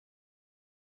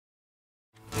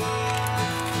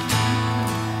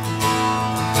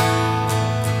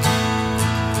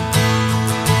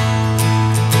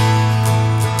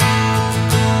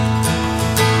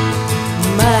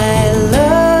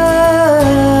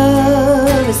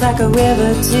a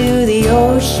river to the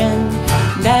ocean,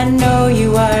 and I know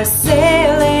you are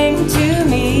sailing to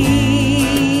me.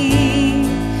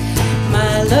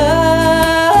 My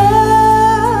love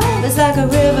is like a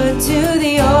river to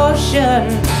the ocean,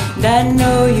 and I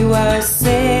know you are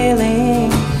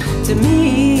sailing to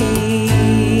me.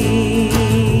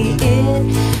 It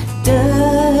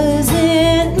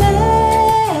doesn't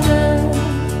matter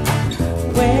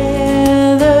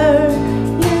whether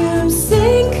you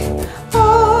sink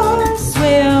or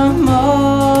swim,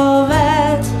 all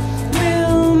that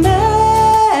will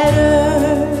matter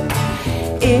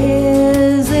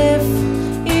is if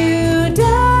you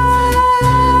dive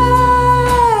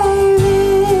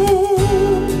in.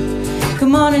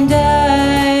 Come on and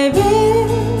dive in,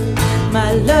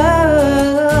 my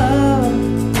love,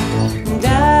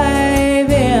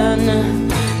 dive in,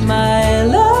 my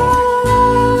love.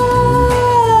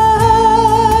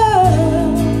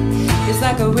 It's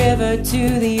like a river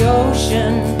to the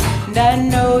ocean, and I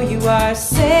know you are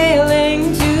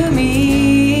sailing to me.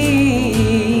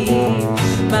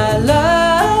 My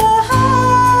love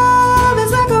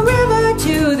is like a river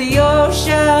to the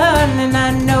ocean, and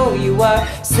I know you are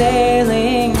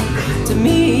sailing to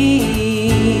me.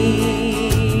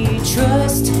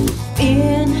 Trust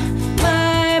in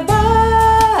my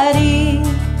body,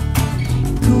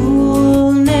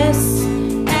 coolness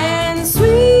and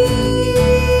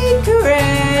sweet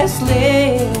caress.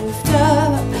 Lift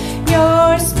up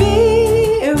your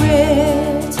spirit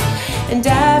and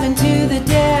dive into the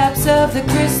depths of the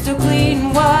crystal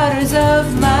clean waters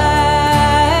of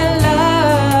my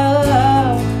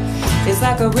love. It's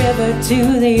like a river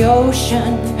to the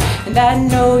ocean, and I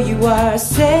know you are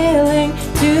sailing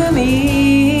to me.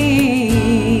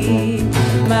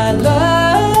 My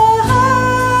love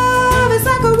is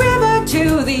like a river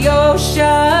to the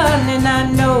ocean, and I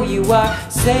know you are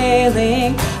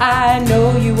sailing. I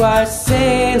know you are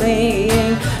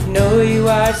sailing. Know you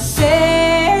are sailing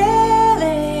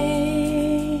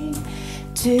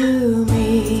to me.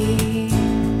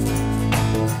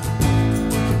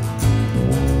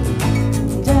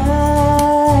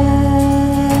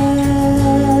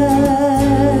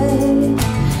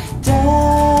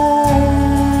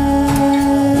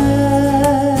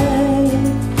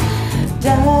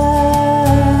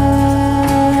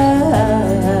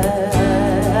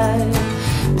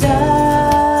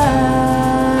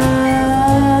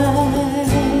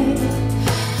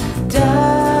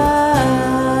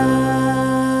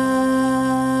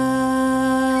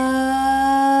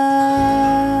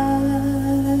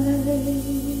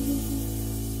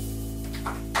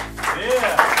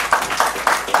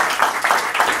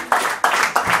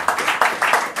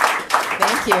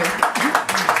 Thank you.